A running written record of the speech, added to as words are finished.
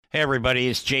Hey everybody,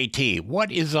 it's JT.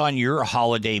 What is on your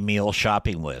holiday meal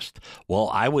shopping list? Well,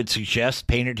 I would suggest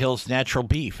Painted Hills Natural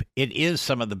Beef. It is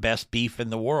some of the best beef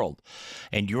in the world,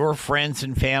 and your friends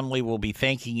and family will be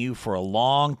thanking you for a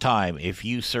long time if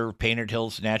you serve Painted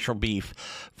Hills Natural Beef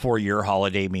for your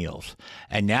holiday meals.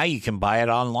 And now you can buy it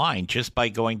online just by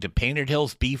going to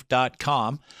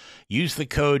paintedhillsbeef.com. Use the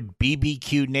code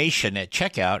BBQNation at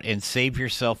checkout and save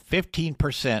yourself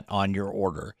 15% on your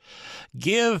order.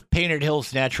 Give Painted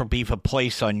Hills Natural Beef a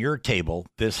place on your table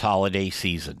this holiday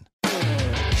season.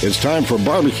 It's time for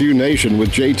Barbecue Nation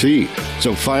with JT.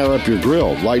 So fire up your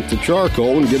grill, light the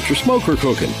charcoal, and get your smoker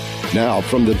cooking. Now,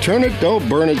 from the Turn It, Don't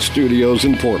Burn It studios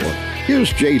in Portland,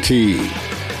 here's JT.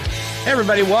 Hey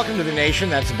everybody, welcome to the Nation.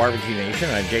 That's the Barbecue Nation.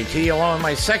 I'm JT, along with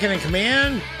my second in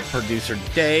command, producer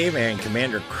Dave, and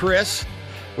Commander Chris.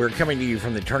 We're coming to you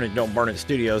from the Turn It, Don't Burn It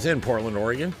studios in Portland,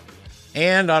 Oregon,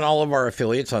 and on all of our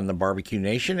affiliates on the Barbecue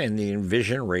Nation and the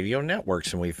Envision Radio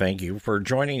Networks. And we thank you for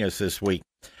joining us this week.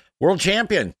 World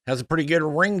Champion has a pretty good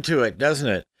ring to it, doesn't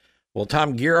it? Well,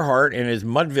 Tom Gearhart and his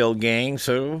Mudville gang,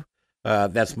 so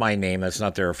that's my name. That's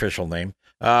not their official name.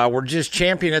 We're just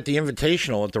champion at the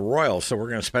Invitational at the Royal. So we're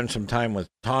going to spend some time with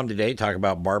Tom today, talk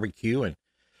about barbecue and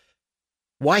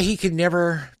why he could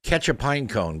never catch a pine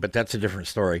cone, but that's a different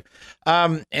story.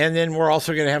 And then we're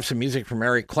also going to have some music from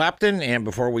Eric Clapton. And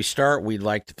before we start, we'd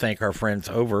like to thank our friends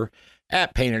over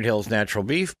at Painted Hills Natural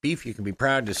Beef. Beef you can be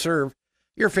proud to serve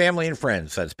your family and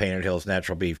friends. That's Painted Hills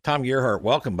Natural Beef. Tom Gearhart,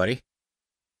 welcome, buddy.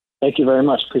 Thank you very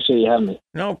much. Appreciate you having me.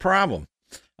 No problem.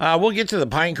 We'll get to the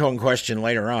pine cone question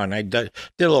later on. I did a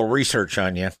little research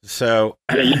on you. So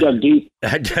yeah, you dug deep.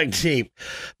 I dug deep.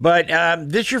 But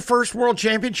this your first world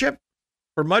championship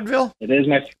for Mudville? It is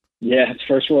it's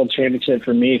first world championship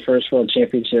for me, first world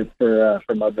championship for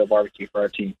Mudville Barbecue for our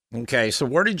team. Okay, so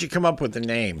where did you come up with the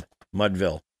name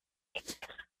Mudville?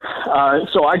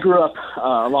 So I grew up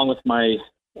along with my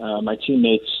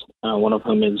teammates, one of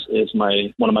whom is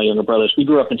one of my younger brothers. We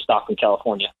grew up in Stockton,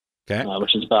 California. Okay.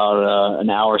 Which is about an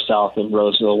hour south of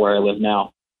Roseville, where I live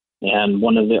now. And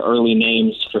one of the early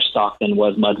names for Stockton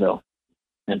was Mudville.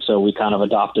 And so we kind of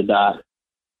adopted that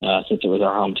since it was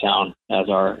our hometown as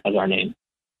our name.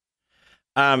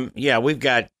 Yeah, we've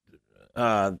got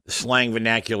slang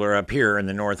vernacular up here in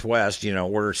the Northwest. You know,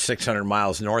 we're 600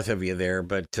 miles north of you there,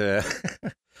 but the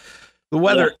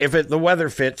weather, if the weather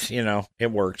fits, you know,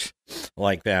 it works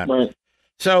like that. Right.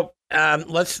 So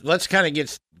let's kind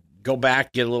of go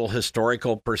back, get a little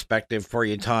historical perspective for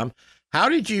you, Tom. How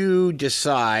did you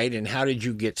decide and how did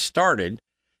you get started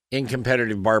in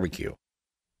competitive barbecue?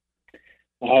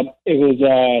 It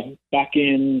was back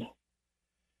in,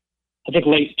 I think,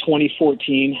 late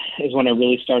 2014 is when I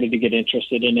really started to get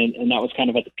interested in it, and that was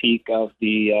kind of at the peak of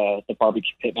the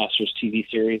Barbecue Pitmasters TV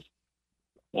series.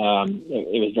 It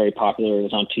was very popular. It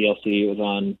was on TLC. It was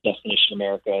on Destination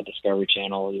America, Discovery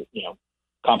Channel, you know.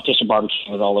 Competition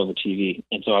barbecue was all over TV.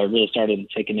 And so I really started to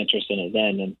take an interest in it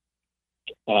then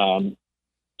and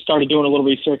started doing a little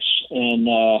research and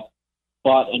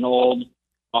bought an old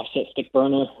offset stick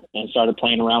burner and started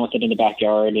playing around with it in the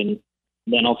backyard. And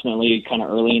then ultimately kind of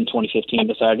early in 2015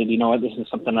 decided, you know what, this is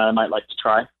something that I might like to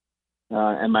try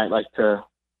and might like to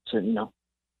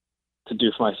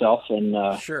do for myself.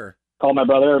 And sure. Called my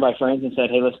brother or my friends and said,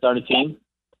 hey, let's start a team.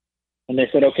 And they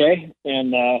said, okay.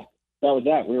 And that was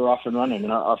that. We were off and running.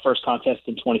 And our first contest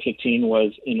in 2015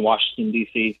 was in Washington,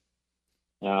 D.C.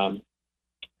 And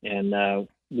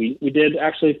we did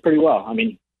actually pretty well. I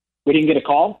mean, we didn't get a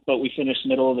call, but we finished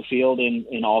middle of the field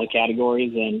in all the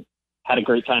categories and had a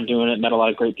great time doing it, met a lot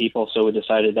of great people. So we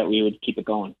decided that we would keep it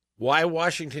going. Why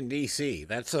Washington, D.C.?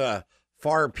 That's a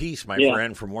far piece, my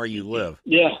friend, from where you live.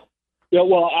 Yeah.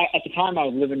 Well, at the time I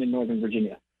was living in Northern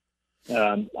Virginia.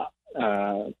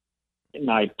 In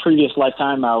my previous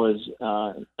lifetime, I was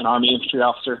an Army infantry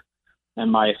officer, and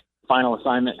my final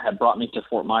assignment had brought me to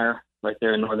Fort Myer, right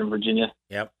there in Northern Virginia.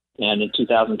 Yep. And in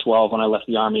 2012, when I left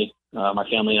the Army, my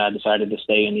family and I decided to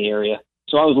stay in the area.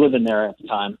 So I was living there at the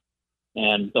time,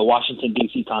 and the Washington,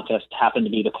 D.C. contest happened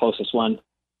to be the closest one,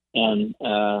 and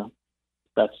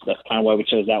that's kind of why we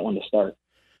chose that one to start.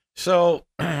 So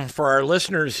for our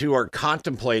listeners who are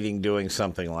contemplating doing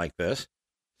something like this,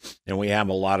 and we have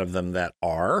a lot of them that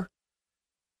are,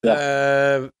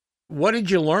 what did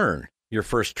you learn your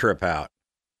first trip out?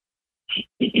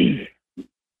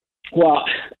 Well,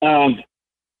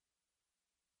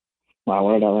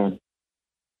 what did I learn?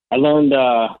 I learned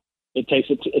it takes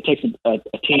a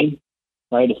team,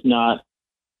 right? It's not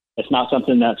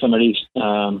something that somebody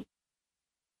can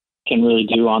really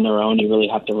do on their own. You really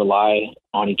have to rely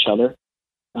on each other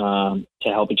to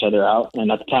help each other out.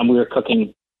 And at the time, we were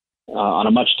cooking on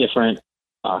a much different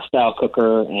style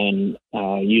cooker and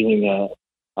using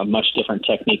a much different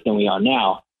technique than we are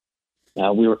now.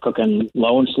 We were cooking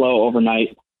low and slow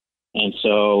overnight, and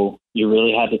so you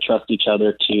really had to trust each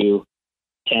other to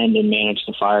tend and manage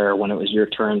the fire when it was your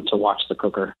turn to watch the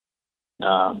cooker.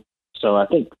 So I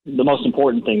think the most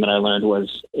important thing that I learned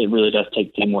was it really does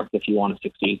take teamwork if you want to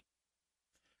succeed.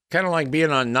 Kind of like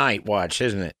being on night watch,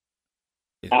 isn't it?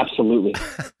 Absolutely.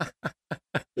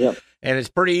 Yep. And it's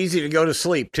pretty easy to go to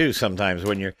sleep too sometimes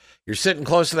when you're sitting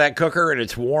close to that cooker and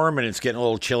it's warm and it's getting a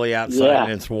little chilly outside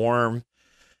and it's warm.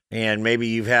 And maybe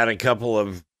you've had a couple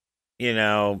of,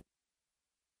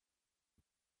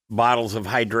 bottles of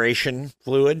hydration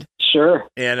fluid. Sure.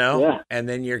 And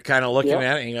then you're kind of looking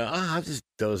at it and you go, I'll just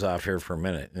doze off here for a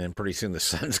minute. And then pretty soon the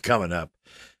sun's coming up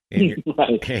and you're,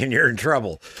 and you're in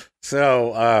trouble.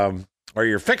 So, or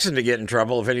you're fixing to get in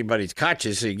trouble if anybody's caught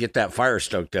you, so you get that fire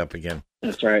stoked up again.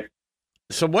 That's right.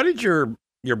 So what did your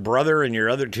brother and your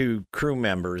other two crew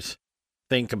members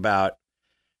think about,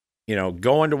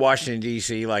 going to Washington,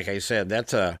 D.C.? Like I said,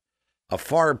 that's a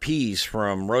far piece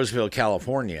from Roseville,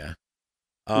 California.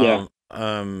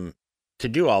 To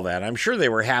do all that. I'm sure they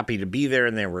were happy to be there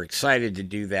and they were excited to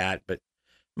do that, but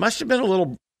must have been a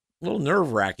little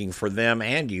nerve-wracking for them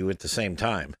and you at the same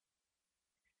time.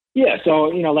 Yeah, so,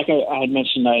 like I had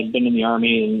mentioned, I had been in the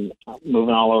Army and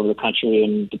moving all over the country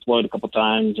and deployed a couple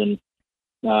times, and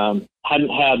hadn't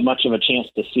had much of a chance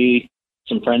to see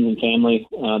some friends and family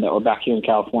that were back here in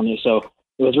California. So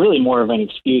it was really more of an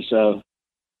excuse of,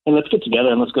 hey, let's get together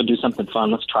and let's go do something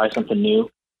fun. Let's try something new.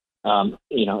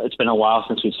 It's been a while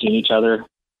since we've seen each other.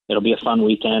 It'll be a fun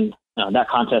weekend. That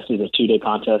contest is a 2-day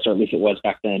contest, or at least it was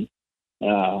back then,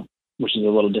 which is a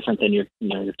little different than your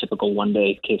typical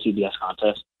 1-day KCBS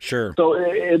contest. Sure. So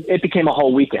it became a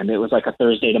whole weekend. It was like a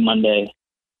Thursday to Monday.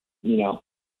 We're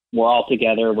all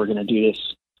together. We're going to do this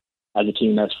as a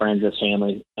team, as friends, as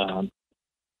family. I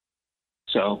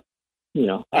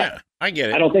get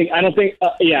it. I don't think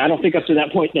up to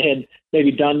that point they had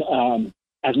maybe done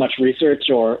as much research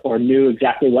or knew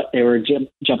exactly what they were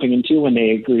jumping into when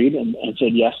they agreed and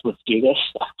said, yes, let's do this.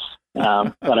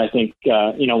 But I think,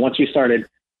 once we started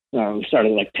at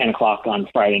like 10 o'clock on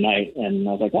Friday night, and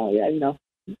I was like, oh yeah,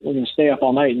 we're going to stay up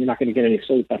all night and you're not going to get any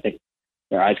sleep. I think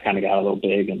their eyes kind of got a little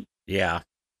big, and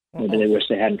maybe they wish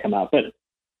they hadn't come out. But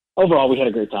overall, we had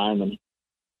a great time. And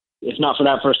if not for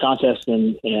that first contest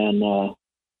and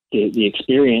the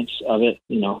experience of it,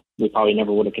 we probably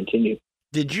never would have continued.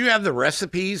 Did you have the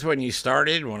recipes when you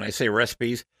started? When I say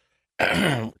recipes,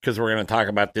 because we're going to talk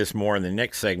about this more in the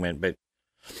next segment, but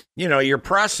your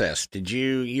process,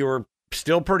 you were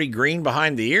still pretty green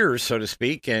behind the ears, so to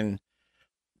speak. And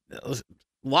a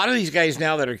lot of these guys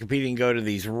now that are competing go to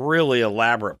these really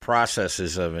elaborate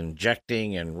processes of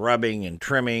injecting and rubbing and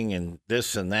trimming and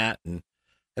this and that. And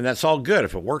that's all good.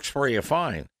 If it works for you,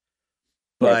 fine.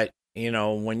 But,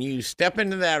 when you step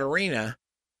into that arena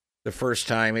the first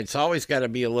time, it's always got to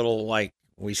be a little, like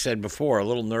we said before, a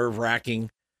little nerve-wracking.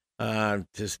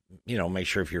 Just, make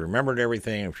sure if you remembered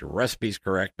everything, if your recipe's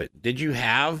correct. But did you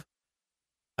have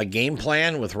a game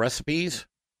plan with recipes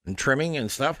and trimming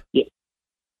and stuff?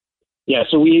 Yeah.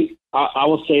 So I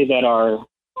will say that our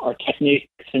technique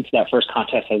since that first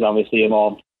contest has obviously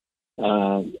evolved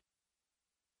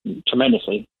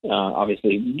tremendously,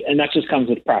 obviously, and that just comes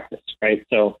with practice, right?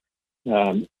 So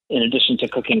in addition to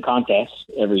cooking contests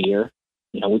every year,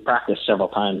 we practice several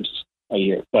times a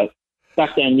year. But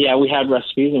back then, we had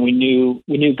recipes, and we knew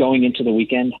going into the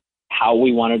weekend how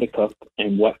we wanted to cook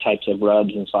and what types of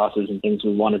rubs and sauces and things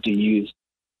we wanted to use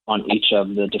on each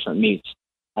of the different meats.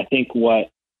 I think what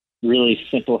really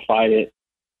simplified it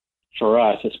for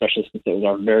us, especially since it was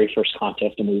our very first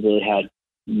contest and we really had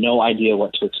no idea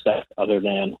what to expect other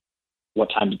than what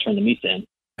time to turn the meats in.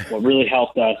 What really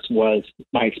helped us was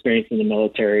my experience in the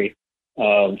military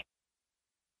of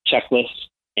checklists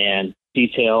and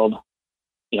detailed,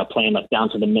 plan like down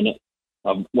to the minute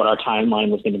of what our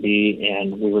timeline was going to be.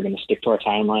 And we were going to stick to our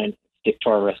timeline, stick to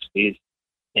our recipes,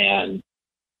 and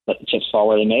let the chips fall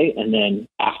where they may. And then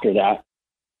after that,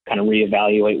 kind of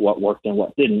reevaluate what worked and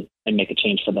what didn't and make a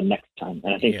change for the next time.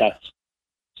 And I think that's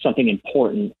something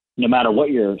important, no matter what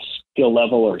your skill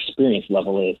level or experience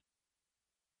level is.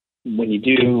 When you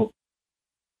do,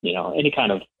 any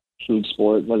kind of food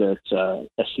sport, whether it's a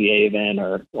SCA event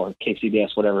or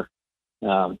KCBS, whatever,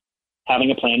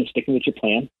 having a plan and sticking with your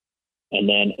plan, and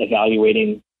then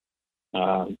evaluating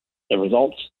the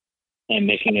results and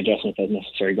making adjustments as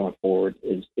necessary going forward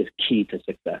is key to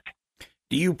success.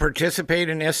 Do you participate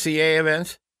in SCA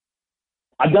events?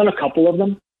 I've done a couple of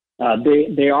them.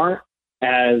 They aren't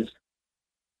as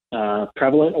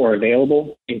prevalent or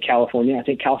available in California. I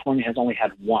think California has only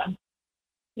had one.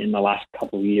 in the last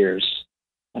couple of years.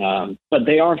 But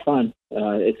they are fun.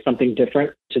 It's something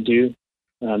different to do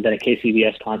than a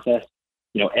KCBS contest.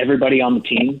 Everybody on the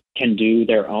team can do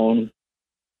their own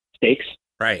steaks.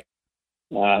 Right.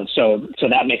 So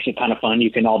that makes it kind of fun.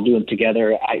 You can all do them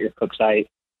together at your cook site.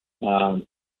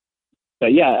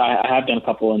 But yeah, I have done a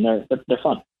couple, and they're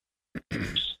fun.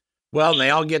 Well, and they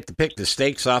all get to pick the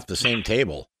steaks off the same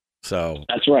table. So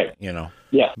that's right. Yeah.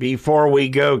 Before we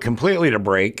go completely to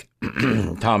break,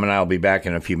 Tom and I will be back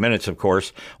in a few minutes, of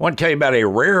course. I want to tell you about a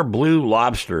rare blue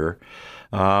lobster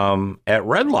at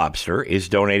Red Lobster is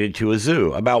donated to a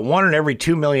zoo. About 1 in every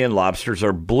 2 million lobsters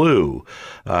are blue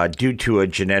due to a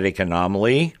genetic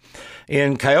anomaly.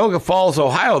 In Cuyahoga Falls,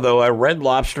 Ohio, though, a Red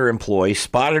Lobster employee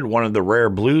spotted one of the rare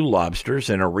blue lobsters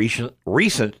in a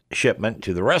recent shipment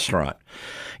to the restaurant.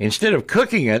 Instead of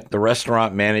cooking it, the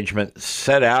restaurant management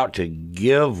set out to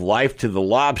give life to the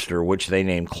lobster, which they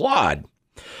named Claude.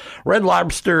 Red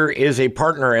Lobster is a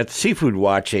partner at Seafood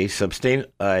Watch, a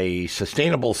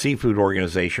sustainable seafood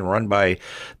organization run by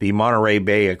the Monterey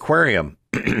Bay Aquarium.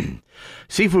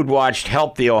 Seafood Watch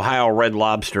helped the Ohio Red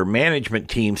Lobster management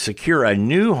team secure a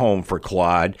new home for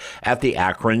Claude at the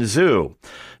Akron Zoo.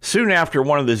 Soon after,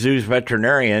 one of the zoo's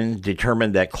veterinarians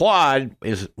determined that Claude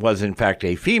was in fact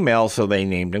a female, so they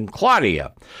named him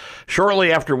Claudia.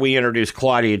 Shortly after we introduced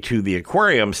Claudia to the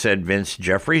aquarium, said Vince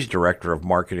Jeffries, Director of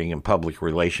Marketing and Public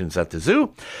Relations at the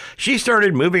zoo, she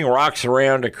started moving rocks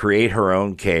around to create her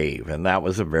own cave, and that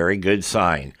was a very good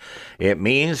sign. It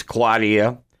means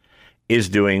Claudia is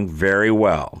doing very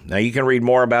well. Now, you can read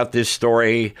more about this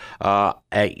story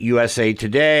at USA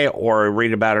Today or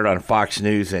read about it on Fox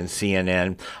News and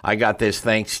CNN. I got this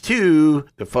thanks to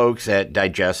the folks at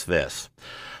Digest This.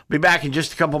 Be back in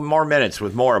just a couple more minutes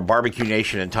with more of Barbecue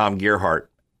Nation and Tom Gearhart.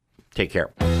 Take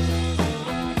care.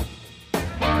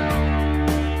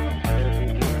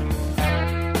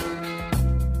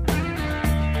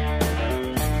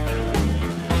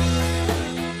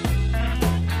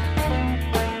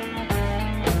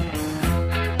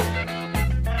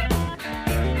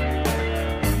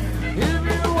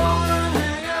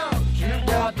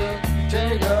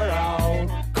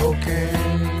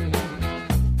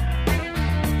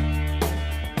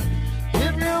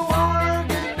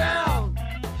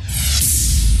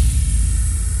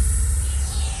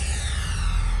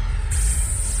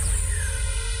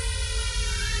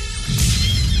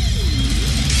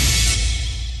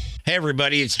 Hey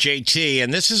everybody, it's JT,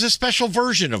 and this is a special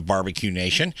version of Barbecue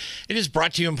Nation. It is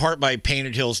brought to you in part by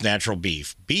Painted Hills Natural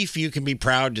Beef. Beef you can be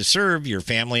proud to serve your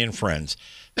family and friends.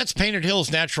 That's Painted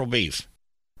Hills Natural Beef.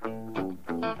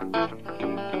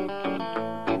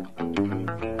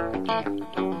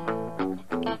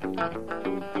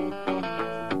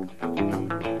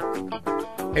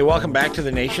 Hey, welcome back to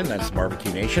the Nation. That's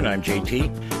Barbecue Nation. I'm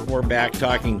JT. We're back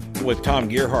talking with Tom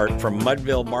Gearhart from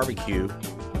Mudville Barbecue.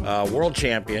 World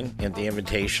champion at the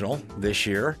Invitational this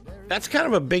year. That's kind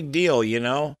of a big deal, you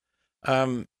know.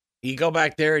 You go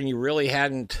back there and you really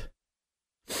hadn't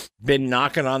been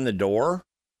knocking on the door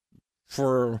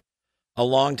for a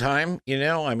long time, you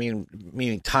know. I mean,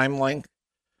 meaning time length,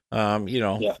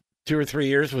 yeah. 2 or 3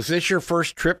 years. Was this your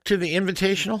first trip to the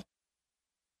Invitational?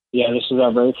 Yeah, this was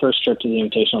our very first trip to the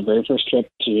Invitational, very first trip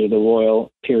to the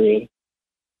Royal, period.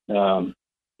 The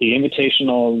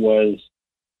Invitational was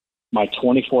my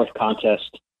 24th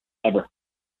contest ever.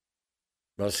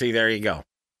 Well, see, there you go.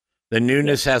 The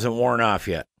newness hasn't worn off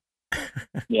yet.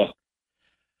 Yeah,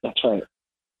 that's right.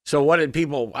 So what did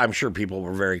I'm sure people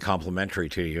were very complimentary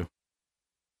to you.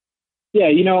 Yeah,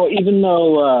 you know, even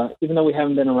though we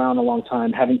haven't been around a long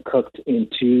time, having cooked in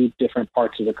 2 different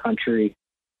parts of the country,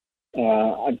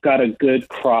 I've got a good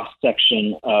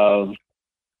cross-section of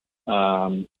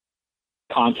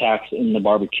contacts in the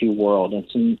barbecue world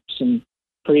and some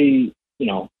pretty,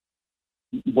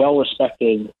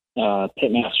 well-respected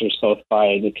pitmasters, both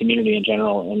by the community in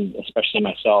general and especially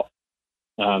myself.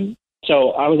 So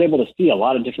I was able to see a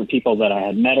lot of different people that I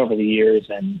had met over the years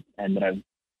and that I've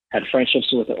had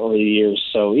friendships with over the years.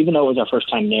 So even though it was our first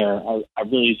time there, I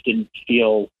really didn't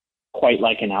feel quite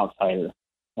like an outsider.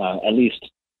 At least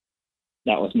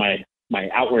that was my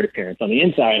outward appearance. On the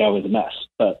inside, I was a mess,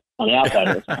 but on the outside,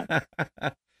 it was fine.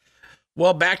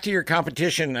 Well, back to your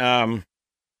competition.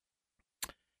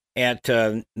 At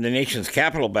the nation's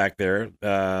capital back there,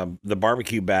 the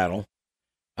barbecue battle.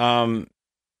 I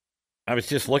was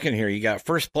just looking here. You got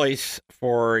first place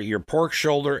for your pork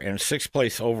shoulder and 6th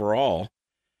place overall,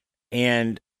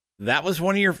 and that was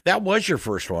your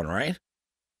first one, right?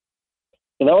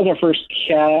 So that was our first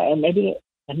maybe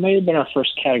it may have been our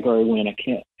first category win. I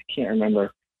can't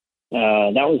remember.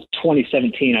 That was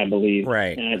 2017, I believe.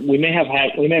 Right. And we may have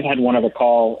had one other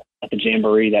call at the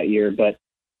Jamboree that year, but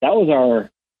that was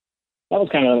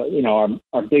kind of,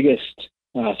 our biggest,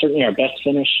 certainly our best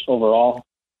finish overall.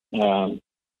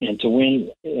 And to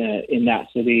win in that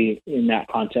city, in that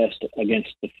contest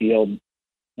against the field,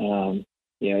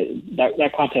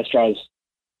 that contest draws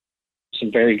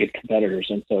some very good competitors.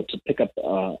 And so to pick up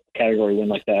a category win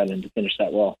like that and to finish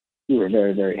that well, we were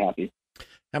very, very happy.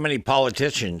 How many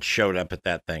politicians showed up at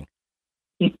that thing?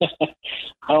 I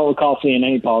don't recall seeing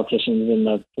any politicians in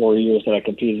the 4 years that I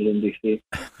competed in DC.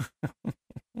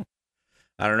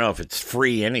 I don't know if it's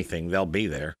free anything, they'll be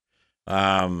there.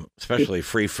 Especially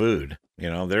free food.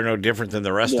 They're no different than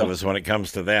the rest of us when it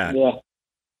comes to that.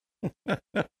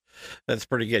 Yeah. That's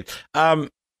pretty good. Tom,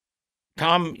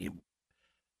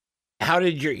 how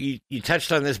did you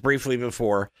touched on this briefly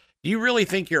before. Do you really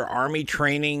think your Army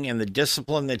training and the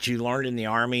discipline that you learned in the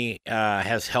Army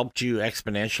has helped you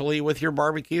exponentially with your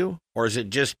barbecue? Or is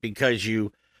it just because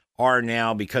you are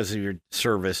now, because of your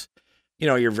service,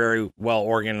 you're very well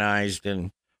organized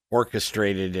and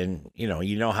orchestrated and, you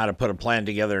know how to put a plan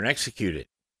together and execute it?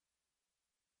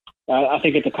 I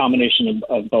think it's a combination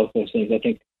of both those things. I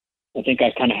think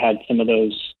I kind of had some of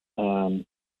those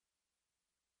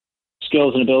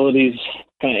skills and abilities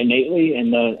kind of innately,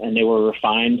 and they were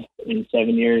refined in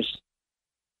 7 years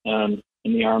in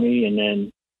the Army, and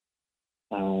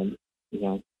then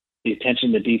the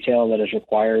attention to detail that is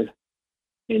required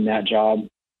in that job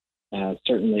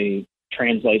certainly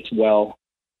translates well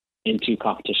into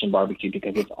competition barbecue,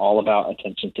 because it's all about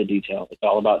attention to detail. It's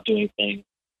all about doing things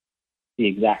the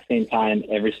exact same time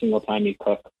every single time you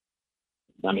cook.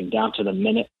 I mean, down to the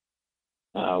minute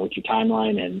with your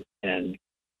timeline and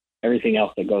everything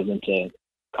else that goes into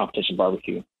competition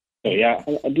barbecue. So yeah,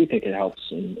 I do think it helps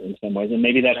in some ways, and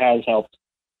maybe that has helped,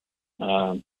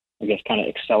 I guess, kind of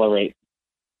accelerate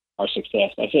our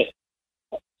success. I say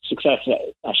success.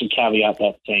 I should caveat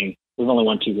that saying we've only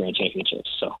won 2 grand championships,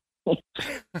 so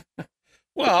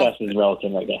well, success is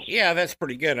relative, I guess. Yeah, that's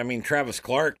pretty good. I mean, Travis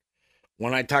Clark,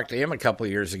 when I talked to him a couple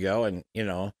of years ago, and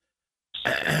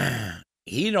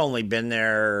he'd only been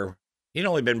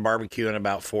barbecuing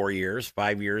about 4 years,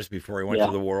 5 years before he went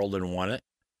to the world and won it.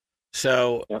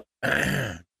 So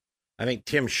I think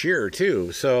Tim Shearer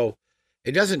too. So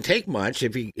it doesn't take much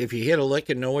if you hit a lick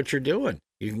and know what you're doing.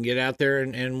 You can get out there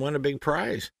and win a big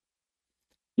prize.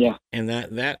 Yeah, and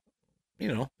that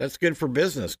that's good for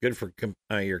business, good for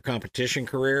your competition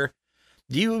career.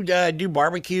 Do you do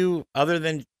barbecue other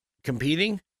than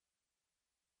competing?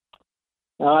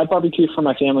 I barbecue for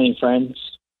my family and friends,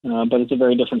 but it's a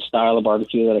very different style of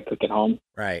barbecue that I cook at home.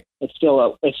 Right. It's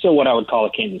still what I would call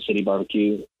a Kansas City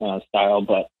barbecue style,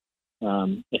 but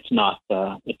it's not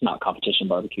competition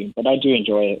barbecue. But I do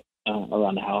enjoy it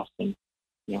around the house and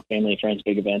family and friends,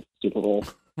 big events, Super Bowl,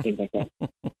 things like that.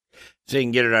 So you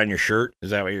can get it on your shirt.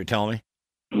 Is that what you're telling me?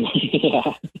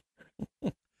 Yeah.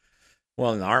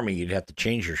 Well, in the Army, you'd have to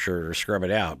change your shirt or scrub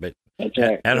it out, but that's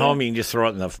right. At home, you can just throw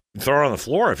it on the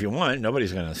floor if you want.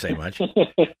 Nobody's going to say much.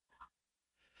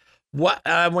 What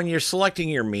when you're selecting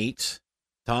your meats,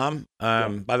 Tom?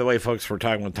 By the way, folks, we're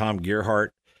talking with Tom Gearhart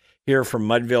here from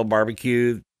Mudville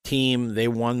Barbecue Team. They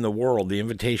won the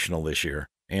Invitational this year,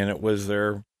 and it was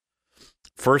their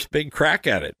first big crack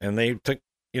at it, and they took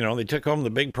home the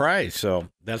big prize. So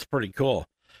that's pretty cool.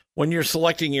 When you're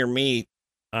selecting your meat,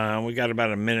 we got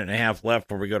about a minute and a half left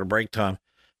before we go to break, Tom.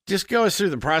 Just go us through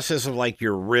the process of like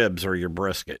your ribs or your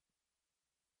brisket.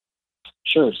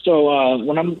 Sure. So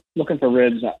when I'm looking for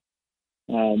ribs,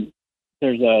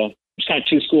 there's kind of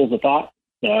 2 schools of thought.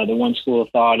 The one school of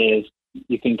thought is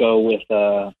you can go with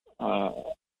kind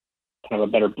of a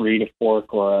better breed of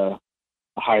pork or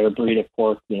a higher breed of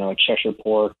pork, a Cheshire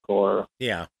pork or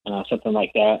something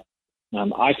like that.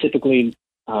 I typically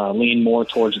lean more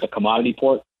towards the commodity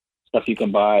pork, stuff you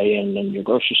can buy in your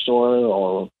grocery store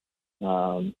or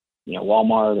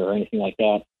Walmart or anything like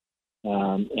that.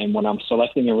 And when I'm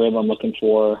selecting a rib, I'm looking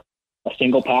for a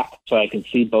single pack so I can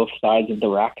see both sides of the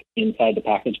rack inside the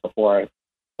package before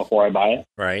I buy it.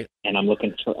 Right. And I'm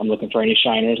looking for any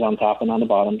shiners on top and on the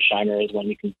bottom. Shiner is when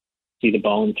you can see the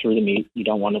bone through the meat. You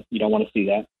don't want to see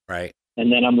that. Right.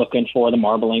 And then I'm looking for the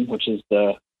marbling, which is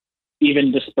the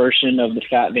even dispersion of the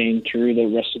fat vein through the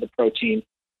rest of the protein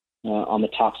on the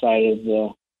top side of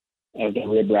the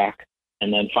rib rack.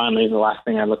 And then finally, the last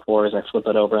thing I look for is I flip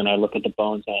it over and I look at the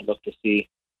bones and I look to see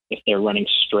if they're running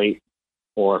straight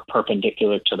or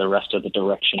perpendicular to the rest of the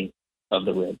direction of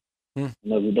the rib. And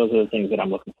those are the things that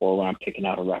I'm looking for when I'm picking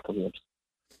out a rack of ribs.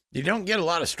 You don't get a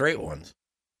lot of straight ones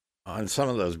on some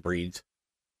of those breeds.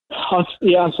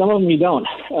 Yeah, on some of them you don't.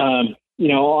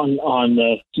 On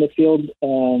the Smithfield,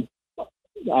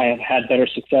 I have had better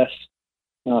success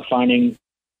finding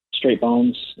straight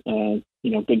bones,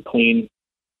 good clean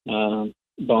bones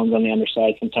on the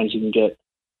underside. Sometimes you can get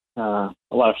a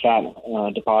lot of fat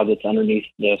deposits underneath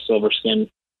the silver skin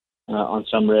on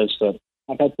some ribs, but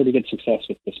I've had pretty good success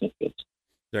with the Smithfields.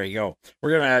 There you go.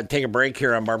 We're going to take a break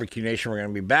here on Barbecue Nation. We're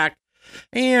going to be back,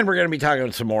 and we're going to be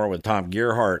talking some more with Tom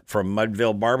Gearhart from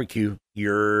Mudville Barbecue,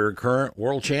 your current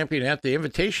world champion at the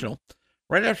Invitational,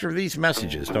 right after these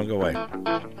messages. Don't go away.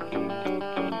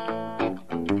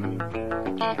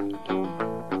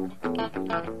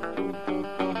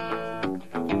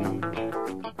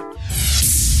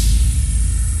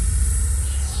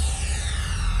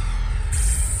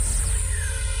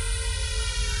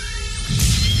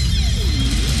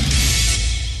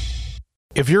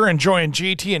 If you're enjoying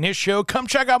JT and his show, come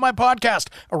check out my podcast,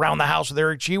 Around the House with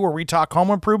Eric G., where we talk home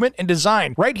improvement and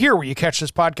design right here where you catch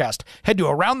this podcast. Head to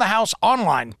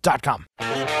AroundTheHouseOnline.com.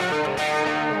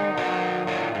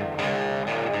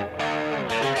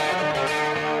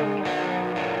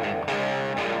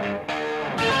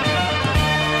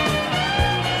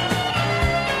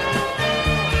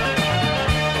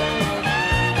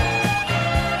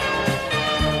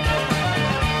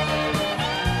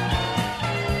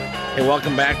 Hey,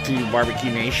 welcome back to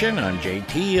Barbecue Nation. I'm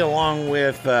JT, along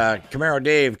with Camaro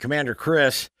Dave, Commander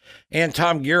Chris, and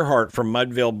Tom Gearhart from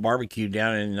Mudville Barbecue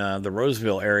down in the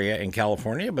Roseville area in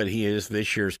California. But he is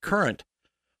this year's current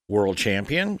world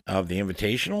champion of the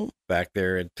Invitational back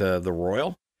there at the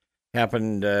Royal.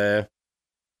 Happened about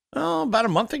a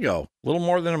month ago, a little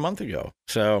more than a month ago.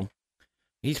 So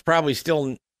he's probably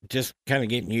still just kind of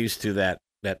getting used to that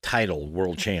title,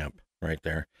 world champ, right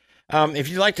there. If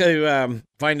you'd like to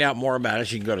find out more about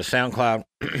us, you can go to SoundCloud,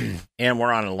 and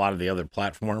we're on a lot of the other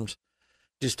platforms.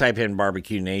 Just type in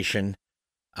Barbecue Nation.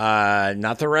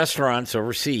 Not the restaurants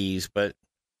overseas, but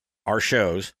our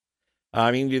shows. You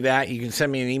can do that. You can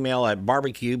send me an email at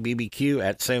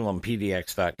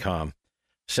barbecuebbq@salempdx.com.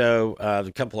 So a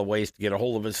couple of ways to get a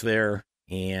hold of us there,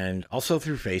 and also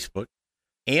through Facebook,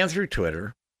 and through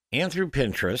Twitter, and through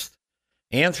Pinterest,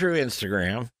 and through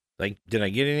Instagram. Like, did I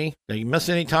get any? Did you miss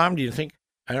any, Tom? Do you think?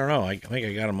 I don't know. I think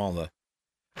I got them all.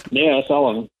 Yeah, that's all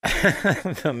of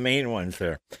them. The main ones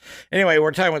there. Anyway,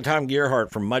 we're talking with Tom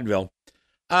Gearhart from Mudville.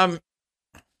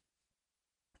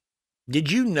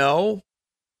 Did you know,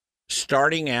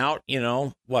 starting out,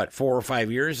 4 or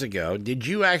 5 years ago, did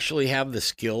you actually have the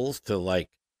skills to, like,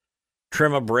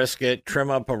 trim a brisket, trim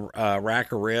up a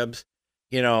rack of ribs,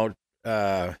 trim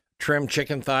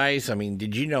chicken thighs? I mean,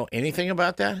 did you know anything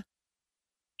about that?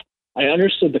 I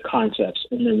understood the concepts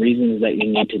and the reasons that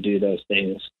you need to do those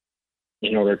things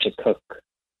in order to cook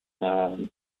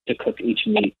each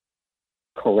meat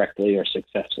correctly or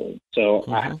successfully. So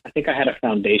I think I had a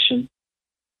foundation,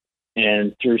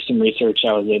 and through some research,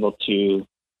 I was able to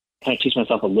kind of teach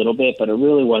myself a little bit, but it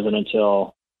really wasn't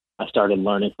until I started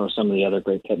learning from some of the other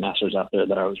great pit masters out there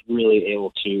that I was really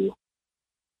able to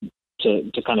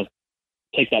kind of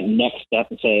take that next step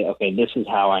and say, okay, this is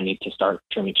how I need to start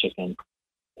trimming chicken.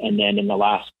 And then in the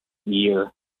last year,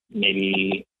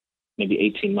 maybe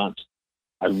 18 months,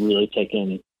 I've really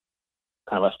taken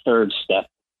kind of a third step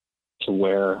to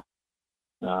where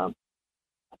I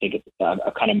think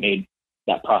I've kind of made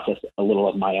that process a little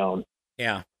of my own.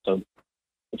 Yeah. So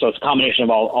it's a combination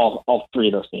of all three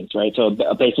of those things, right? So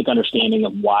a basic understanding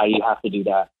of why you have to do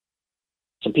that.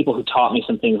 Some people who taught me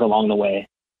some things along the way,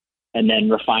 and then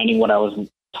refining what I was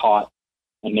taught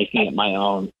and making it my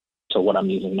own to what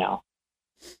I'm using now.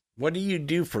 What do you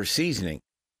do for seasoning?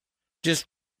 Just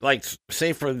like,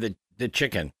 say for the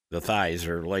chicken, the thighs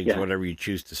or legs, whatever you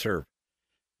choose to serve.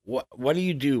 What do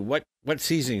you do? What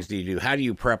seasonings do you do? How do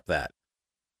you prep that?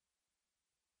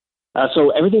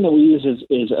 So everything that we use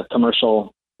is a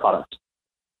commercial product.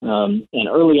 And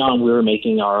early on, we were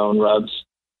making our own rubs.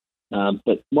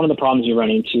 But one of the problems you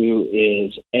run into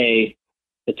is, the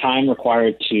time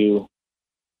required to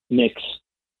mix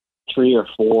 3 or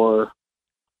 4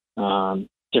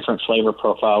 different flavor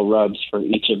profile rubs for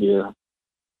each of your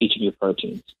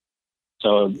proteins.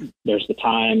 So there's the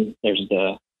time, there's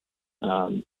the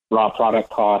raw product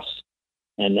costs,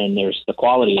 and then there's the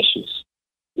quality issues.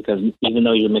 Because even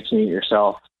though you're mixing it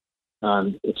yourself,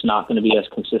 it's not going to be as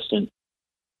consistent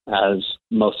as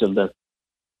most of the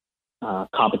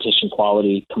competition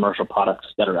quality commercial products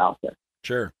that are out there.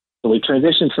 Sure. So we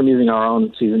transitioned from using our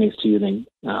own seasonings to using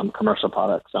commercial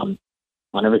products on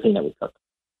everything that we cook.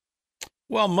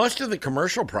 Well, most of the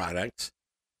commercial products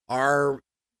are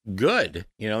good.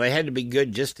 They had to be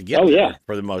good just to get there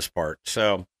for the most part.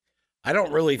 So I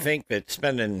don't really think that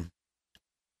spending,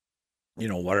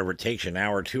 whatever it takes, an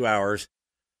hour, 2 hours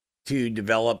to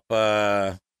develop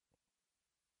a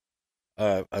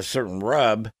certain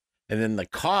rub, and then the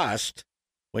cost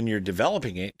when you're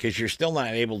developing it, because you're still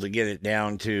not able to get it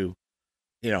down to,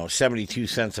 72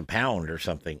 cents a pound or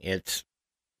something. It's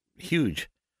huge.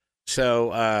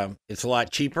 So it's a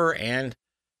lot cheaper. And,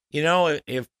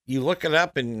 if you look it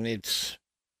up and it's,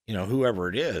 whoever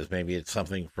it is, maybe it's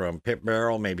something from Pit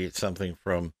Barrel, maybe it's something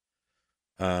from,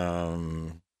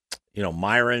 Myron,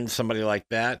 somebody like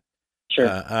that.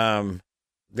 Sure.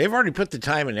 They've already put the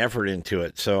time and effort into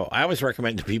it. So I always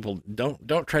recommend to people,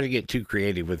 don't try to get too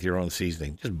creative with your own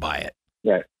seasoning. Just buy it.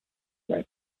 Right.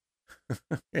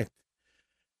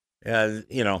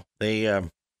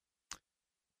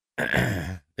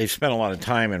 They've spent a lot of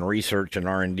time and research and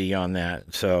R&D on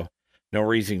that. So no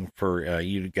reason for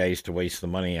you guys to waste the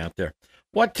money out there.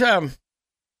 What's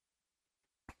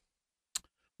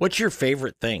your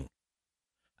favorite thing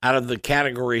out of the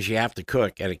categories you have to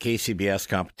cook at a KCBS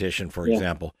competition, for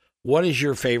example? What is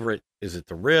your favorite? Is it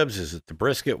the ribs? Is it the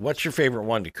brisket? What's your favorite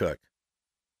one to cook?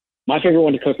 My favorite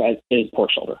one to cook is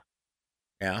pork shoulder.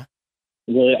 Yeah.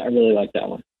 I really like that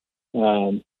one.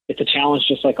 It's a challenge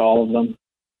just like all of them.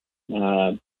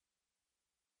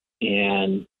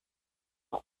 And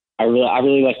I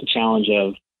really like the challenge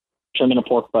of trimming a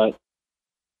pork butt,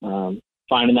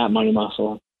 finding that money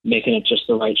muscle, making it just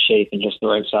the right shape and just the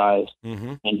right size,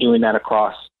 and doing that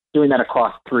across 3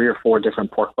 or 4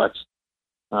 different pork butts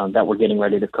that we're getting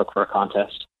ready to cook for a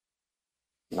contest.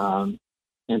 And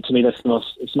to me, it's the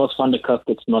most fun to cook.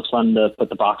 It's the most fun to put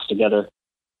the box together.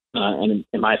 And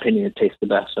in my opinion, it tastes the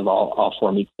best of all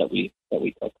 4 meats that we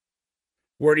cook.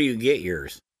 Where do you get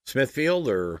yours? Smithfield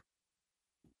or?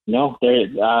 No,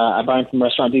 I buy them from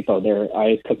Restaurant Depot.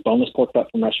 I cook boneless pork butt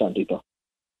from Restaurant Depot.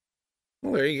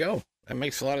 Well, there you go. That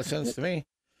makes a lot of sense to me.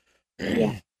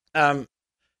 Yeah.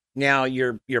 Now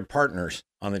your partners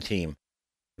on the team,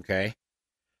 okay?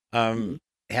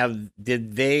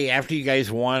 Did they, after you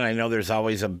guys won, I know there's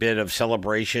always a bit of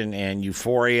celebration and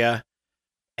euphoria.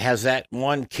 Has that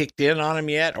one kicked in on them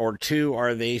yet? Or 2,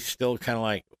 are they still kind of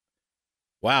like,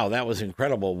 wow, that was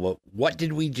incredible. What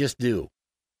did we just do?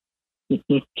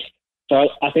 So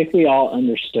I think we all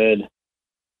understood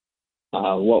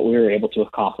what we were able to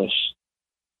accomplish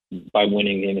by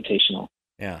winning the Invitational.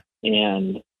 Yeah.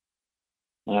 And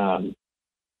I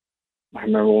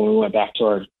remember when we went back to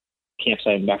our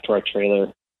campsite and back to our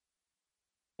trailer,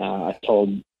 I told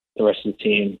the rest of the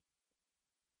team,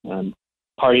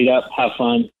 party it up, have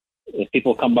fun. If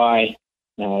people come by,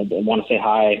 they want to say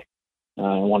hi,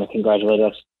 and want to congratulate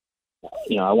us,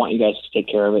 I want you guys to take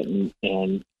care of it and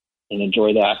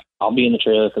enjoy that. I'll be in the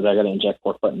trailer because I got to inject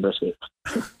pork butt and brisket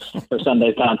for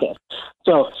Sunday's contest.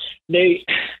 So I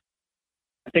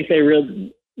think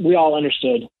we all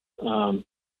understood,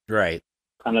 right,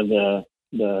 kind of the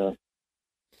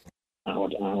I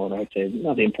don't know what I'd say,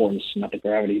 not the importance, not the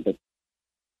gravity, but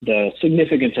the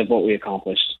significance of what we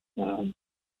accomplished.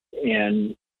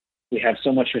 And we have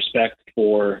so much respect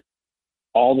for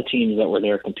all the teams that were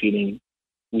there competing.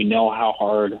 We know how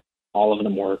hard all of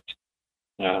them worked.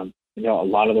 A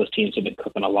lot of those teams have been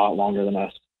cooking a lot longer than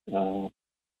us. So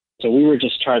we were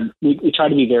just we tried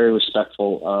to be very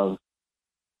respectful of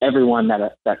everyone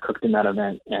that cooked in that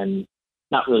event and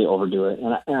not really overdo it.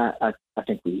 And I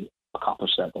think we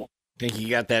accomplished that goal. Think you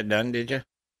got that done, did you?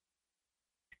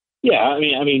 Yeah, I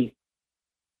mean,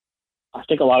 I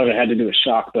think a lot of it had to do with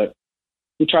shock, but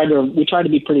we tried to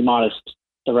be pretty modest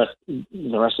the rest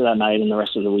of that night and the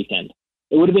rest of the weekend.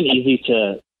 It would have been easy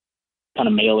to kind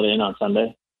of mail it in on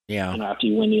Sunday. Yeah. After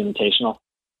you win the Invitational.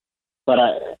 But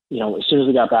as soon as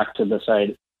we got back to the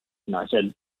site, I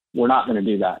said, we're not going to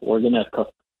do that. We're going to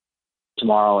cook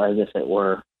tomorrow as if it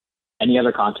were any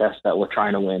other contest that we're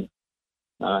trying to win.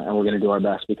 And we're going to do our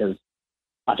best, because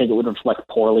I think it would reflect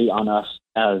poorly on us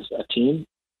as a team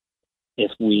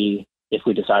if we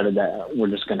decided that we're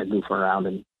just going to goof around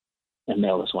and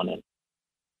mail this one in.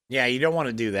 Yeah, you don't want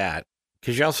to do that,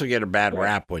 because you also get a bad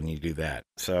rap when you do that.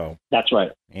 So that's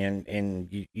right.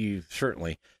 And you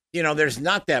certainly, there's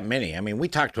not that many. I mean, we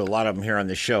talked to a lot of them here on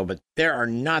the show, but there are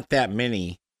not that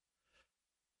many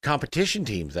competition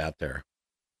teams out there.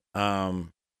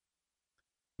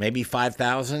 Maybe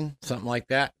 5,000, something like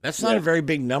that. That's not a very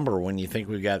big number when you think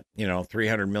we've got,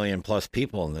 300 million plus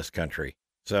people in this country.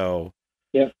 So,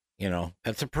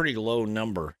 that's a pretty low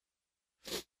number.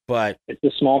 But it's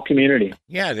a small community.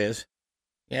 Yeah, it is.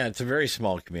 Yeah, it's a very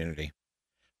small community.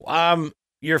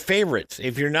 Your favorites,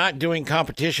 if you're not doing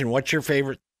competition, what's your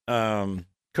favorite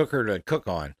cooker to cook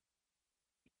on?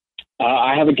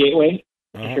 I have a Gateway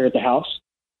here at the house.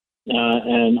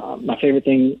 And my favorite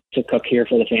thing to cook here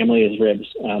for the family is ribs.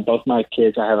 Both my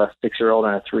kids, I have a 6-year-old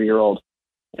and a 3-year-old,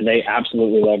 and they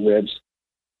absolutely love ribs.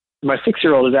 My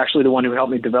 6-year-old is actually the one who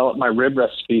helped me develop my rib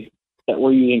recipe that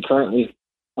we're using currently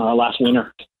last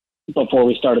winter. Before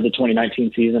we started the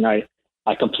 2019 season, I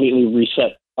completely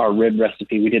reset our rib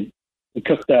recipe. We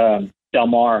cooked Del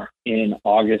Mar in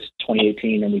August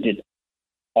 2018, and we did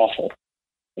awful.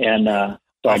 And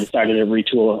so I decided to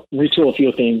retool a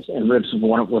few things, and ribs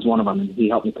was one of them. And he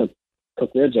helped me cook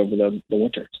ribs over the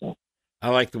winter. So I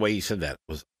like the way you said that.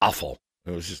 It was awful.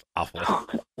 It was just awful.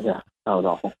 Yeah, that was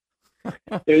awful.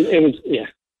 it was yeah.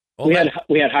 Well,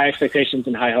 we had high expectations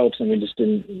and high hopes, and we just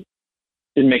didn't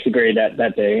make the grade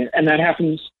that day. And that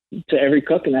happens to every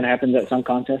cook, and that happens at some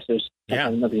contests. There's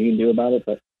nothing you can do about it.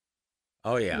 But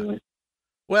anyway.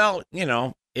 Well,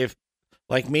 if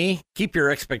like me, keep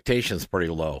your expectations pretty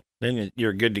low. Then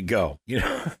you're good to go. You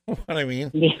know what I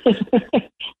mean?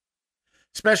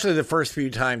 Especially the first few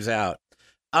times out.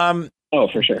 Oh,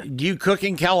 for sure. Do you cook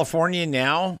in California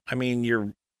now? I mean,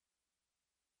 you've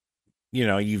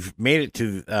made it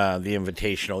to the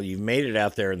Invitational. You've made it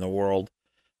out there in the world.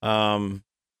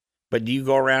 But do you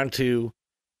go around to,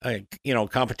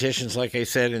 competitions, like I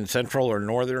said, in Central or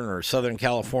Northern or Southern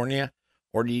California?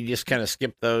 Or do you just kind of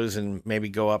skip those and maybe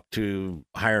go up to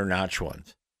higher notch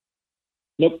ones?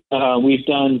 Nope. We've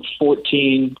done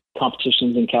 14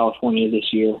 competitions in California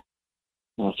this year.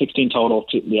 16 total.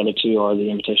 The other 2 are the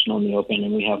Invitational and the Open,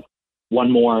 and we have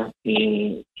one more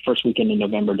in first weekend in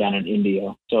November down in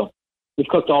Indio. So we've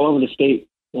cooked all over the state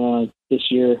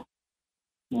this year.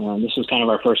 This was kind of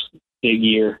our first big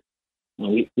year.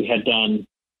 We had done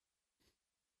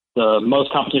the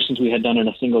most competitions we had done in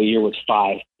a single year was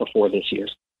 5 before this year.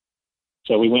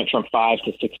 So we went from 5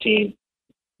 to 16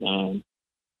 from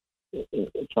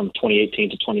 2018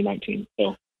 to 2019.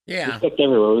 So we cooked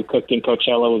everywhere. We cooked in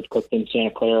Coachella. We cooked in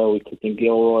Santa Clara. We cooked in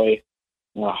Gilroy,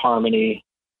 Harmony.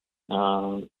 We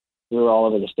were all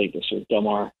over the state this year. Del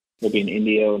Mar will be in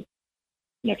Indio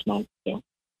next month. So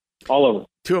all over.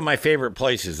 2 of my favorite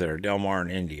places there, Del Mar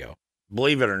and Indio.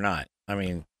 Believe it or not. I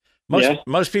mean,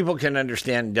 most people can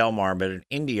understand Del Mar, but in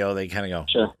Indio, they kind of go,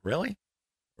 sure. Really?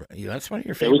 That's one of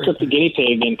your favorites? We cooked the guinea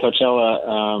pig in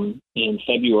Coachella in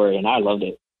February, and I loved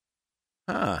it.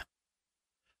 Huh.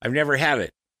 I've never had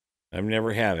it.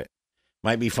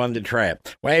 Might be fun to try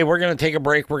it. Well, hey, we're going to take a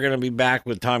break. We're going to be back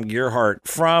with Tom Gearhart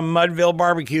from Mudville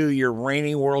Barbecue, your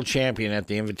reigning world champion at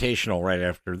the Invitational right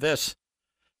after this.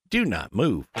 Do not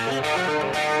move.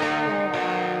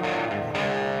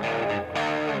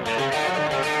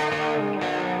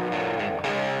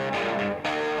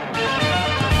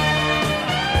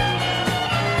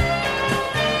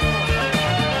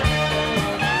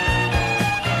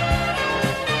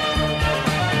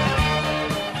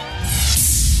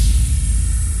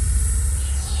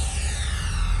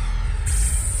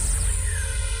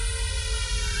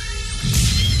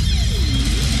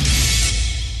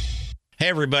 Hey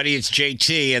everybody, it's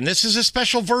JT, and this is a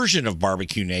special version of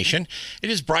Barbecue Nation. It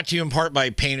is brought to you in part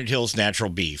by Painted Hills Natural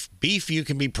Beef. Beef you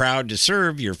can be proud to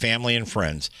serve your family and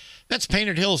friends. That's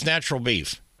Painted Hills Natural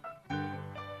Beef.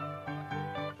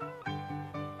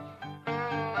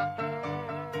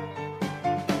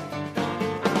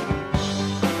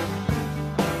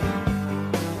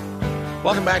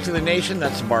 Welcome back to the Nation.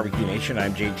 That's the Barbecue Nation.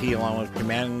 I'm JT along with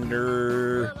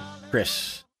Commander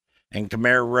Chris and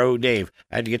Camaro Dave.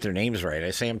 I had to get their names right.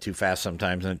 I say them too fast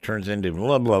sometimes, and it turns into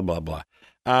blah, blah, blah, blah.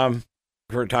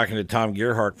 We're talking to Tom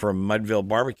Gearhart from Mudville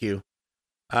Barbecue.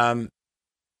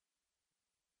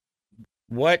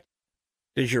 What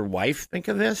does your wife think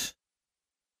of this?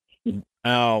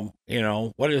 What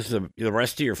does the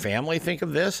rest of your family think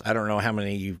of this? I don't know how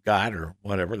many you've got or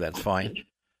whatever. That's fine.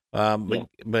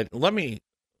 But let me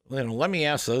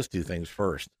ask those 2 things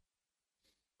first.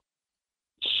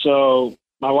 So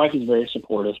my wife is very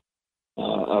supportive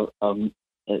of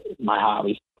my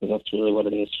hobby, because that's really what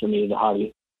it is for me, the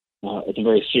hobby. It's a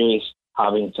very serious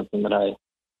hobby and something that I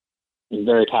am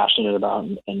very passionate about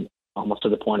and almost to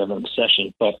the point of an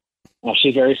obsession. But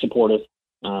she's very supportive.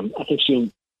 I think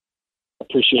she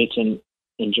appreciates and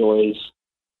enjoys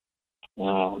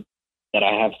that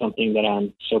I have something that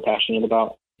I'm so passionate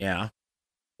about. Yeah.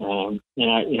 And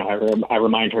I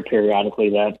remind her periodically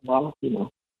that,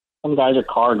 some guys are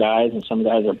car guys and some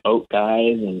guys are boat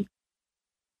guys, and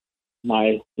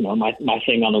my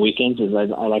thing on the weekends is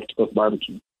I like to cook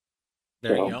barbecue.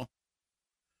 There you go.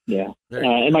 Yeah,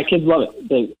 and my kids love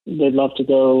it. They'd love to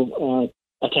go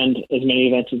attend as many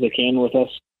events as they can with us.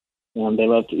 They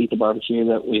love to eat the barbecue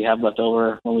that we have left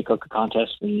over when we cook a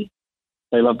contest, and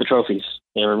they love the trophies.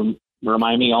 They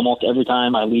remind me almost every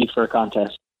time I leave for a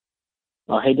contest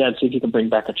Oh, hey, Dad, see if you can bring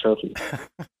back a trophy.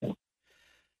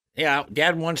 Yeah,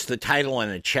 Dad wants the title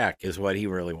and a check is what he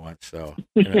really wants. So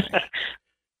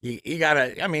you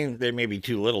gotta. I mean, they may be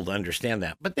too little to understand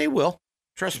that, but they will.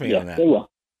 Trust me on that. They will.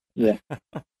 Yeah.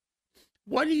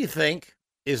 What do you think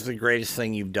is the greatest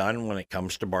thing you've done when it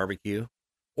comes to barbecue,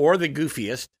 or the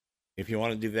goofiest, if you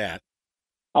want to do that?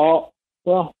 Oh,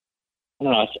 well, I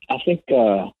don't know. I think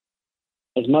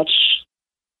as much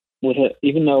with it,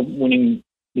 even though winning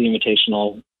the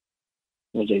Invitational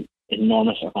was an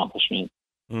enormous accomplishment,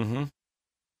 Mm-hmm.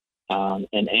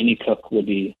 And any cook would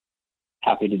be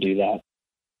happy to do that.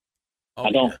 Oh,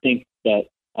 I don't think that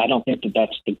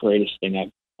that's the greatest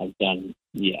thing I've done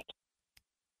yet.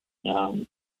 I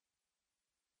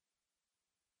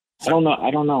don't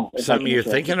know. Something you're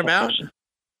thinking about?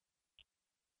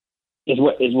 Is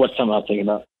what something I'm thinking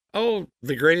about. Oh,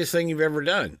 the greatest thing you've ever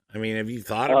done. I mean, have you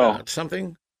thought about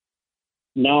something?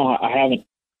 No, I haven't.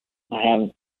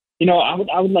 You know,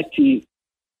 I would like to.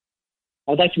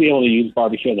 I'd like to be able to use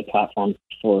barbecue as a platform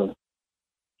for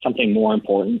something more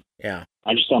important. Yeah.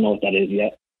 I just don't know what that is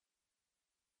yet.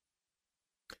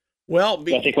 Well,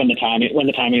 I think when the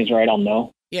timing is right, I'll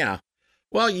know. Yeah.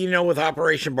 Well, you know, with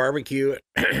Operation Barbecue,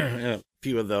 a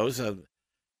few of those,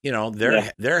 you know,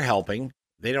 they're helping.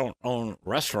 They don't own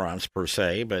restaurants per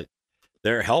se, but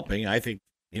they're helping. I think,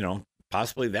 you know,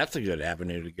 possibly that's a good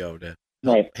avenue to go to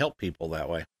help people that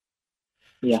way.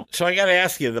 Yeah. So I got to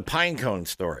ask you the pine cone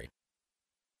story.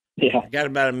 Yeah. I got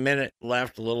about a minute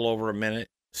left, a little over a minute.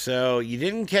 So you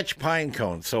didn't catch pine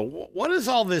cones. So what does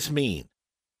all this mean?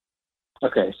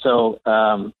 Okay. So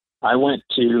I went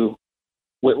to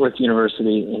Whitworth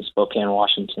University in Spokane,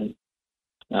 Washington,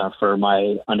 for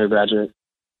my undergraduate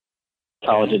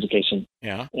college education.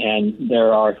 Yeah. And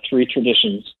there are 3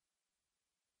 traditions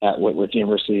at Whitworth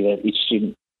University that each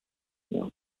student, you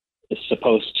know, is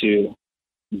supposed to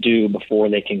do before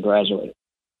they can graduate.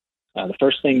 The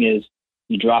first thing is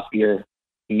you drop your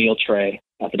meal tray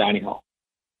at the dining hall.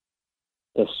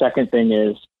 The second thing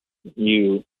is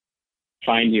you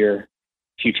find your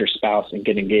future spouse and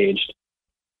get engaged.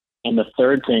 And the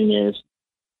third thing is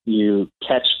you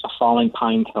catch a falling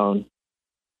pine cone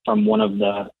from one of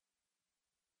the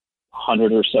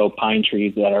 100 or so pine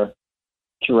trees that are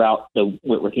throughout the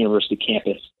Whitworth University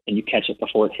campus, and you catch it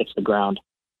before it hits the ground,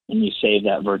 and you save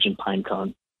that virgin pine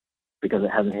cone because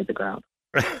it hasn't hit the ground.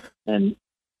 And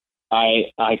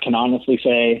I can honestly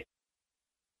say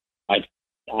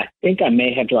I think I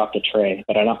may have dropped a tray,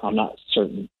 but I'm not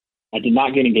certain. I did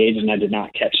not get engaged, and I did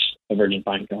not catch a virgin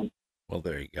pine cone. Well,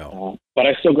 there you go. But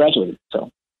I still graduated. So,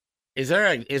 is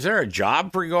there a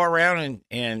job for you to go around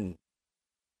and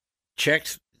check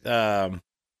the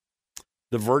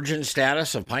virgin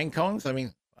status of pine cones? I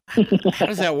mean, how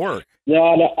does that work?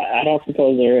 No, I don't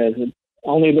suppose there is.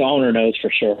 Only the owner knows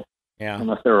for sure. Yeah.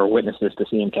 Unless there were witnesses to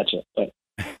see him catch it. But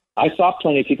I saw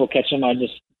plenty of people catch them. I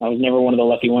was never one of the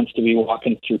lucky ones to be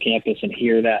walking through campus and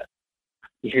hear that.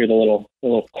 You hear the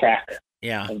little crack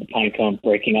of the pine cone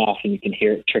breaking off, and you can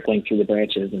hear it trickling through the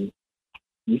branches. And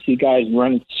you see guys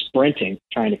sprinting,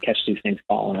 trying to catch these things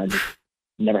falling. It just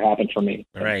never happened for me.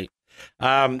 So. Right.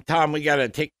 Tom, we got to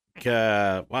take, we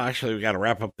got to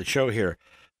wrap up the show here.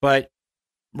 But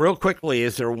real quickly,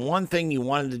 is there one thing you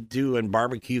wanted to do in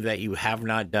barbecue that you have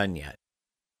not done yet?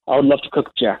 I would love to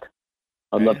cook Jack.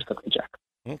 Love to cook the Jack.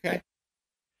 Okay.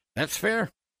 That's fair.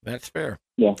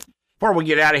 Yeah. Before we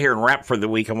get out of here and wrap for the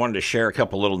week, I wanted to share a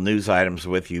couple little news items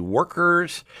with you.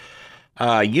 Workers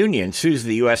union sues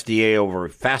the USDA over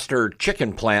faster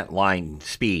chicken plant line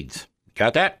speeds.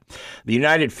 Got that? The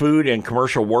United Food and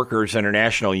Commercial Workers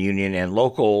International Union and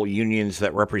local unions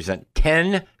that represent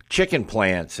 10 chicken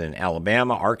plants in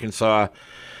Alabama, Arkansas,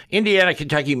 Indiana,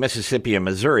 Kentucky, Mississippi, and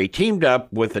Missouri teamed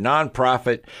up with the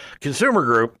nonprofit consumer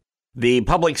group, the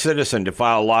Public Citizen, to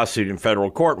file a lawsuit in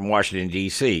federal court in Washington,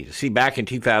 D.C. See, back in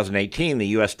 2018, the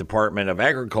U.S. Department of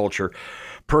Agriculture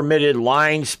permitted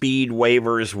line speed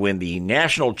waivers when the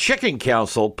National Chicken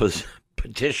Council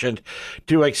petitioned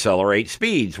to accelerate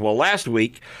speeds. Well, last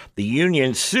week, the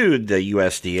union sued the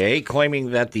USDA,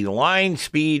 claiming that the line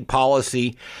speed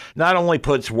policy not only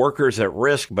puts workers at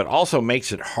risk, but also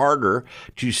makes it harder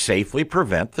to safely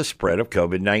prevent the spread of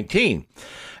COVID-19,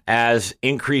 as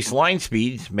increased line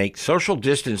speeds make social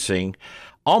distancing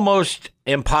almost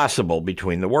impossible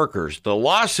between the workers. The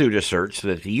lawsuit asserts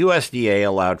that the USDA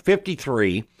allowed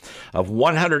 53 of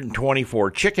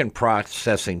 124 chicken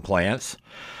processing plants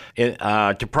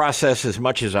to process as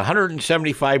much as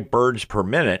 175 birds per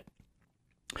minute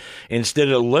instead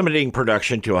of limiting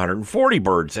production to 140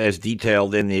 birds, as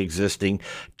detailed in the existing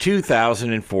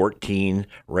 2014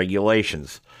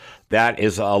 regulations. That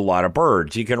is a lot of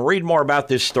birds. You can read more about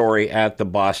this story at the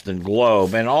Boston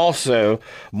Globe. And also,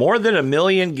 more than 1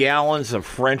 million gallons of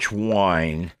French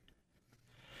wine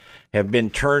have been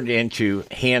turned into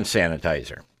hand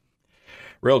sanitizer.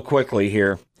 Real quickly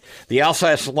here, the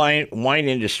Alsace wine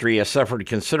industry has suffered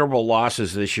considerable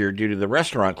losses this year due to the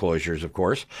restaurant closures, of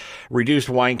course, reduced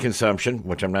wine consumption,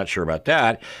 which I'm not sure about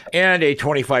that, and a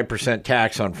 25%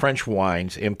 tax on French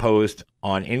wines imposed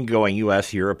on ingoing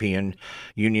U.S.-European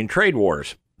Union trade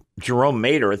wars. Jerome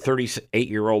Mader, a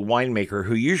 38-year-old winemaker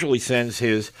who usually sends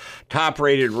his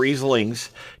top-rated Rieslings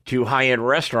to high-end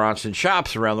restaurants and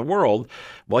shops around the world,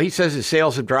 well, he says his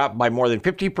sales have dropped by more than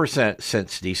 50%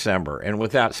 since December. And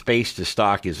without space to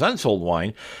stock his unsold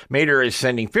wine, Mader is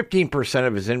sending 15%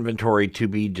 of his inventory to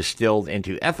be distilled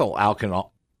into ethyl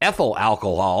alcohol.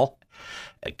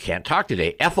 I can't talk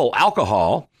today. Ethyl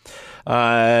alcohol.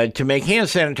 To make hand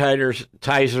sanitizers,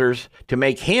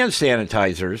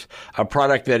 a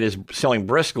product that is selling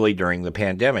briskly during the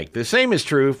pandemic. The same is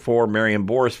true for Marion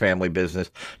Bohr's family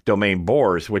business, Domaine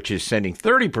Bohrs, which is sending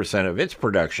 30% of its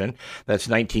production, that's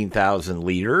 19,000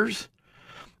 liters,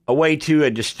 away to a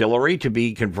distillery to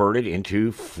be converted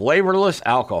into flavorless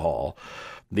alcohol.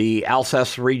 The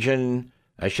Alsace region,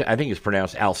 I think it's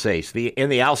pronounced Alsace. In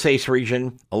the Alsace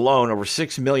region alone, over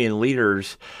 6 million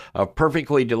liters of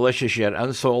perfectly delicious yet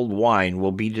unsold wine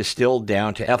will be distilled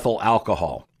down to ethyl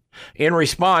alcohol. In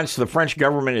response, the French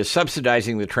government is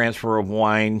subsidizing the transfer of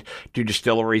wine to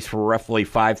distilleries for roughly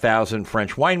 5,000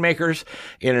 French winemakers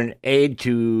in an aid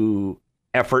to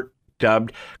effort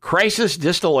dubbed Crisis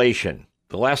Distillation.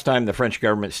 The last time the French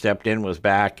government stepped in was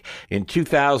back in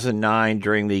 2009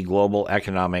 during the global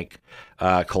economic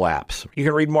collapse. You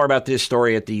can read more about this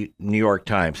story at the New York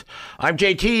Times. I'm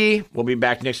JT. We'll be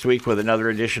back next week with another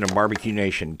edition of Barbecue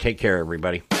Nation. Take care,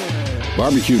 everybody.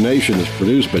 Barbecue Nation is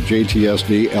produced by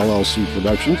JTSD LLC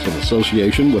Productions in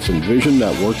association with Envision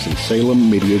Networks and Salem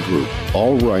Media Group.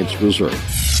 All rights reserved.